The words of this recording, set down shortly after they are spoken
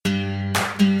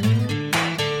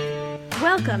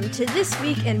Welcome to This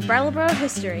Week in Brattleboro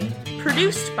History,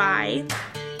 produced by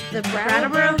the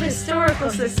Brattleboro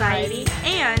Historical Society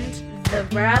and the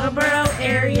Brattleboro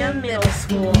Area Middle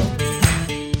School.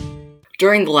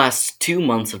 During the last 2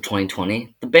 months of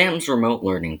 2020, the BAM's remote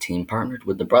learning team partnered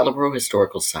with the Brattleboro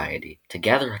Historical Society to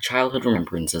gather childhood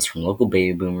remembrances from local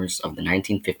baby boomers of the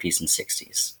 1950s and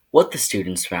 60s. What the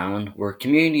students found were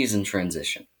communities in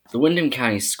transition. The Windham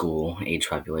County school age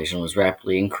population was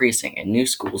rapidly increasing, and new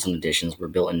schools and additions were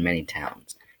built in many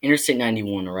towns. Interstate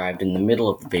 91 arrived in the middle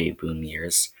of the baby boom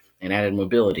years and added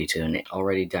mobility to an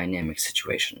already dynamic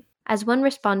situation. As one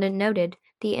respondent noted,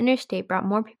 the interstate brought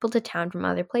more people to town from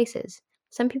other places.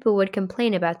 Some people would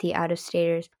complain about the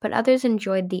out-of-staters, but others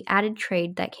enjoyed the added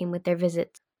trade that came with their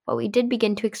visits. What we did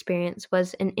begin to experience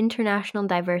was an international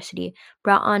diversity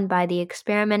brought on by the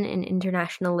experiment in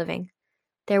international living.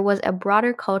 There was a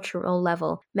broader cultural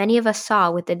level many of us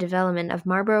saw with the development of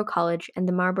Marlborough College and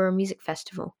the Marlborough Music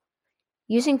Festival.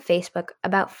 Using Facebook,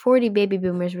 about 40 baby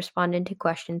boomers responded to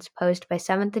questions posed by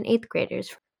 7th and 8th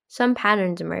graders. Some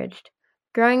patterns emerged.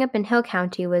 Growing up in Hill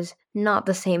County was not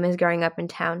the same as growing up in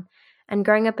town, and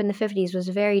growing up in the 50s was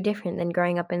very different than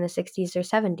growing up in the 60s or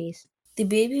 70s. The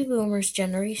baby boomers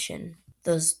generation,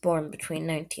 those born between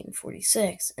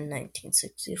 1946 and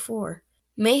 1964,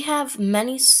 may have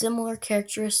many similar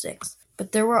characteristics,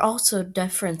 but there were also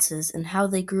differences in how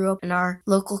they grew up in our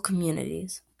local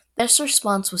communities. This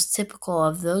response was typical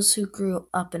of those who grew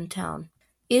up in town.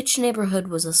 Each neighborhood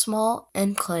was a small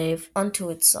enclave unto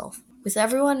itself, with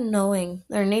everyone knowing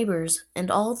their neighbors and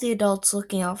all the adults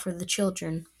looking out for the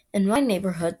children. In my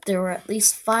neighborhood, there were at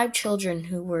least 5 children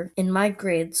who were in my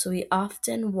grade, so we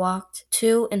often walked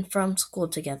to and from school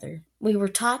together. We were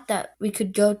taught that we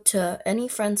could go to any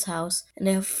friend's house, and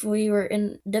if we were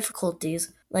in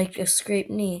difficulties, like a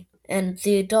scraped knee, and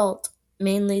the adult,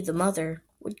 mainly the mother,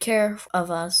 would care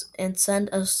of us and send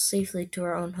us safely to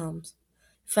our own homes.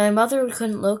 If my mother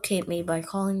couldn't locate me by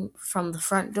calling from the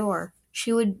front door,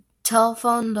 she would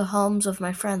telephone the homes of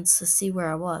my friends to see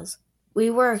where I was. We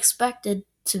were expected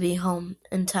to be home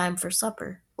in time for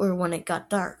supper, or when it got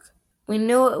dark. We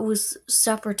knew it was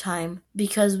supper time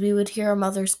because we would hear our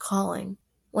mothers calling.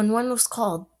 When one was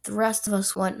called, the rest of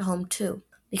us went home too,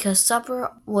 because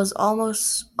supper was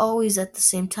almost always at the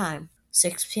same time,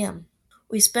 6 p.m.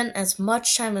 We spent as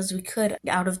much time as we could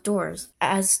out of doors,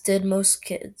 as did most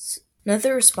kids.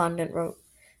 Another respondent wrote,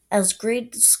 as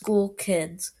grade school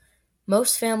kids,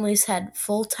 most families had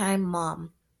full-time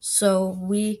mom. So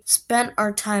we spent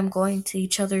our time going to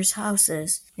each other's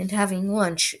houses and having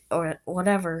lunch or at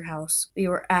whatever house we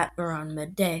were at around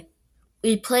midday.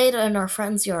 We played in our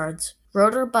friends' yards,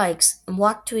 rode our bikes, and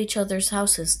walked to each other's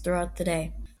houses throughout the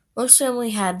day. Most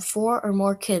families had 4 or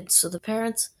more kids, so the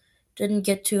parents didn't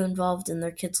get too involved in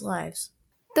their kids' lives.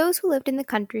 Those who lived in the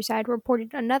countryside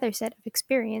reported another set of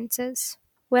experiences.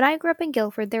 When I grew up in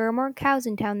Guilford, there were more cows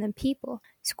in town than people.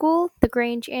 School, the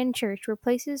Grange, and church were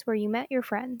places where you met your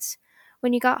friends.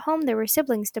 When you got home, there were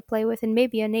siblings to play with and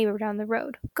maybe a neighbor down the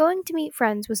road. Going to meet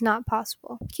friends was not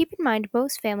possible. Keep in mind,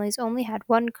 most families only had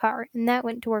one car, and that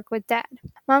went to work with Dad.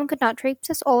 Mom could not traipse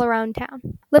us all around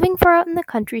town. Living far out in the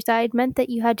countryside meant that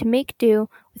you had to make do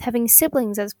with having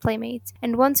siblings as playmates,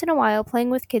 and once in a while playing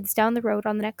with kids down the road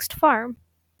on the next farm.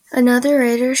 Another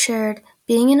writer shared,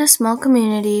 being in a small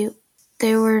community,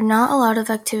 there were not a lot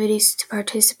of activities to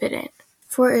participate in.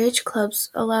 4-H clubs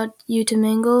allowed you to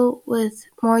mingle with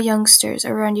more youngsters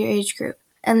around your age group,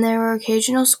 and there were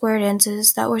occasional square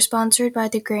dances that were sponsored by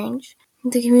the Grange.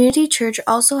 The community church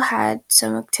also had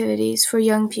some activities for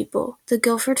young people. The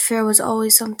Guilford Fair was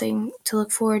always something to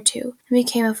look forward to and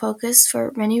became a focus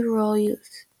for many rural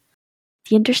youth.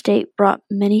 The interstate brought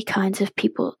many kinds of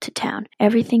people to town.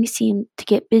 Everything seemed to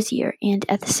get busier, and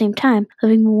at the same time,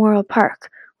 Living Memorial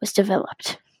Park was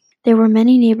developed. There were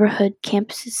many neighborhood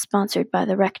campuses sponsored by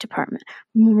the rec department.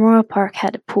 Memorial Park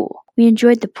had a pool. We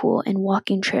enjoyed the pool and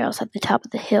walking trails at the top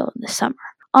of the hill in the summer.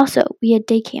 Also, we had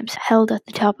day camps held at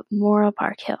the top of Memorial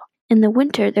Park Hill. In the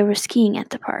winter, there was skiing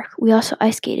at the park. We also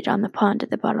ice skated on the pond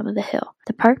at the bottom of the hill.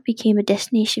 The park became a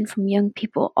destination from young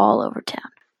people all over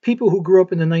town. People who grew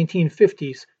up in the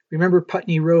 1950s remember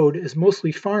Putney Road as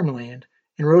mostly farmland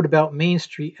and wrote about Main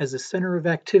Street as a center of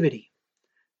activity.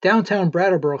 Downtown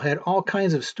Brattleboro had all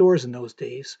kinds of stores in those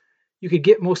days. You could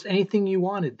get most anything you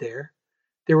wanted there.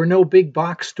 There were no big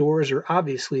box stores or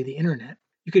obviously the internet.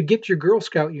 You could get your Girl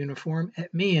Scout uniform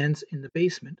at Mann's in the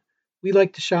basement. We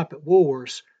liked to shop at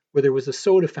Woolworth's where there was a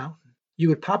soda fountain. You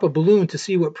would pop a balloon to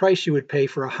see what price you would pay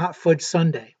for a hot fudge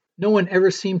sundae. No one ever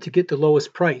seemed to get the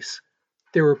lowest price.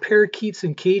 There were parakeets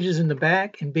in cages in the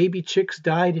back, and baby chicks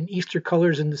dyed in Easter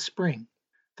colors in the spring.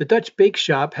 The Dutch Bake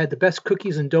Shop had the best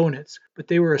cookies and donuts, but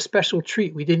they were a special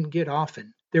treat we didn't get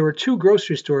often. There were 2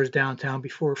 grocery stores downtown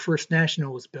before First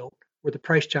National was built, where the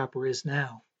Price Chopper is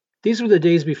now. These were the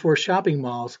days before shopping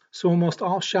malls, so almost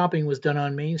all shopping was done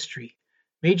on Main Street.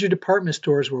 Major department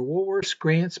stores were Woolworths,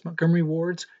 Grant's, Montgomery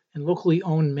Ward's, and locally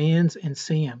owned Mann's and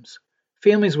Sam's.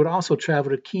 Families would also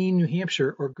travel to Keene, New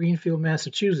Hampshire or Greenfield,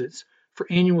 Massachusetts for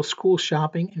annual school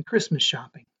shopping and Christmas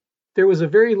shopping. There was a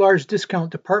very large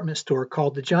discount department store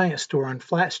called the Giant Store on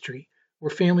Flat Street,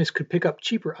 where families could pick up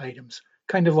cheaper items,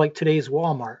 kind of like today's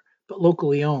Walmart, but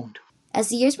locally owned. As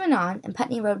the years went on and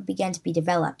Putney Road began to be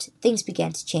developed, things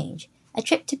began to change. A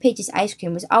trip to Page's Ice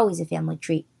Cream was always a family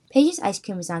treat. Page's Ice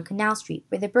Cream was on Canal Street,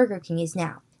 where the Burger King is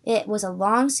now. It was a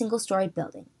long, single-story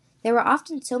building. There were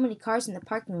often so many cars in the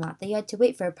parking lot that you had to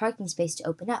wait for a parking space to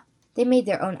open up. They made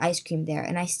their own ice cream there,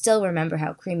 and I still remember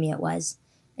how creamy it was.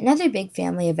 Another big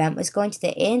family event was going to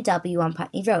the A&W on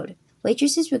Putney Road.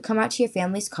 Waitresses would come out to your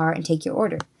family's car and take your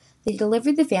order. They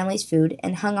delivered the family's food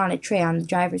and hung on a tray on the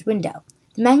driver's window.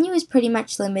 The menu was pretty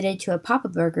much limited to a Papa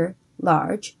Burger,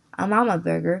 large, a Mama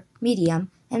Burger,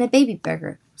 medium, and a Baby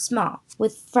Burger, small,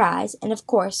 with fries and, of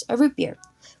course, a root beer.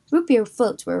 Root beer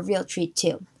floats were a real treat,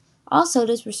 too. All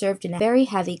sodas were served in a very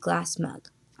heavy glass mug.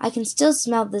 I can still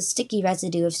smell the sticky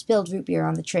residue of spilled root beer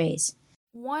on the trays.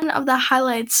 One of the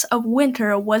highlights of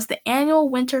winter was the annual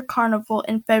Winter Carnival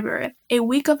in February. A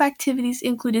week of activities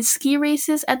included ski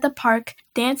races at the park,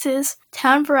 dances,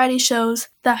 town variety shows,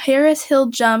 the Harris Hill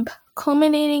Jump,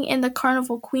 culminating in the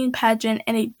Carnival Queen pageant,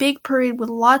 and a big parade with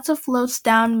lots of floats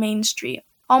down Main Street.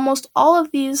 Almost all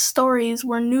of these stories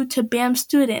were new to BAM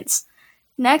students.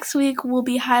 Next week, we'll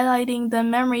be highlighting the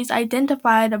memories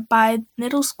identified by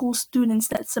middle school students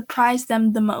that surprised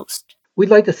them the most. We'd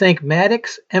like to thank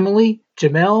Maddox, Emily,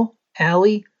 Jamel,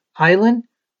 Allie, Island,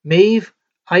 Maeve,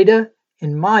 Ida,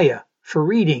 and Maya for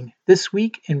reading This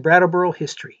Week in Brattleboro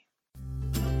History.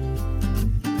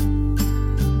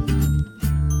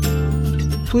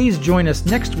 Please join us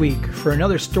next week for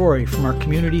another story from our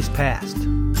community's past.